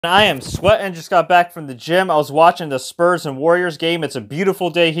I am sweating, just got back from the gym. I was watching the Spurs and Warriors game. It's a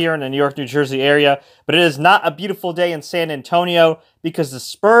beautiful day here in the New York, New Jersey area, but it is not a beautiful day in San Antonio because the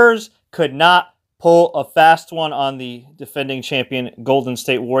Spurs could not pull a fast one on the defending champion Golden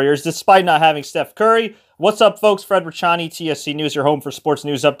State Warriors, despite not having Steph Curry. What's up, folks? Fred Richani, TSC News, your home for sports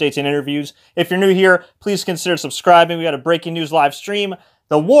news updates and interviews. If you're new here, please consider subscribing. We got a breaking news live stream.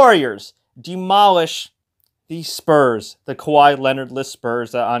 The Warriors demolish the Spurs, the Kawhi Leonard-less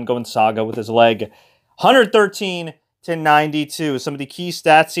Spurs, that ongoing saga with his leg. 113-92. Some of the key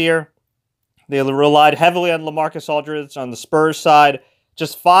stats here. They relied heavily on LaMarcus Aldridge on the Spurs side.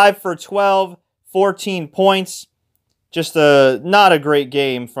 Just 5 for 12, 14 points. Just not a great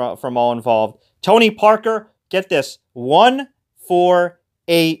game from all involved. Tony Parker, get this, 1 for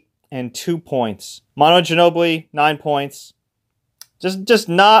 8 and 2 points. Manu Ginobili, 9 points. Just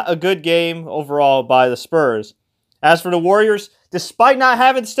not a good game overall by the Spurs. As for the Warriors, despite not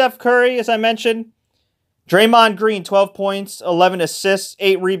having Steph Curry, as I mentioned, Draymond Green, 12 points, 11 assists,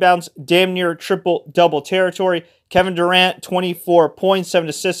 8 rebounds, damn near triple-double territory. Kevin Durant, 24 points, 7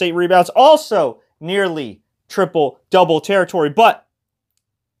 assists, 8 rebounds, also nearly triple-double territory. But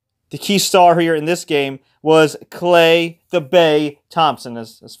the key star here in this game was Klay the Bay Thompson,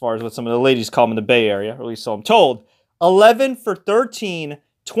 as far as what some of the ladies call him in the Bay Area, or at least so I'm told. 11 for 13,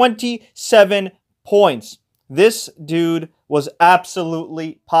 27 points. This dude was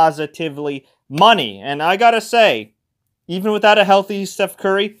absolutely, positively money. And I gotta say, even without a healthy Steph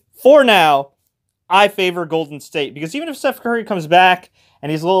Curry, for now, I favor Golden State. Because even if Steph Curry comes back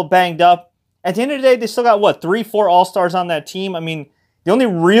and he's a little banged up, at the end of the day, they still got, what, 3, 4 All-Stars on that team? I mean, the only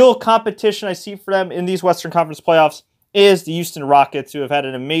real competition I see for them in these Western Conference playoffs is the Houston Rockets, who have had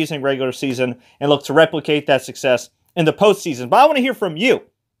an amazing regular season and look to replicate that success in the postseason. But I want to hear from you.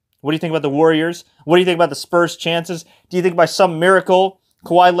 What do you think about the Warriors? What do you think about the Spurs' chances? Do you think by some miracle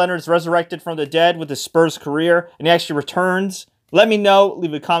Kawhi Leonard's resurrected from the dead with his Spurs career and he actually returns? Let me know.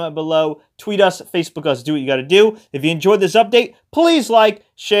 Leave a comment below. Tweet us, Facebook us. Do what you got to do. If you enjoyed this update, please like,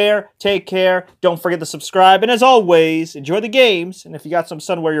 share, take care. Don't forget to subscribe. And as always, enjoy the games. And if you got some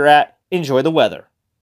sun where you're at, enjoy the weather.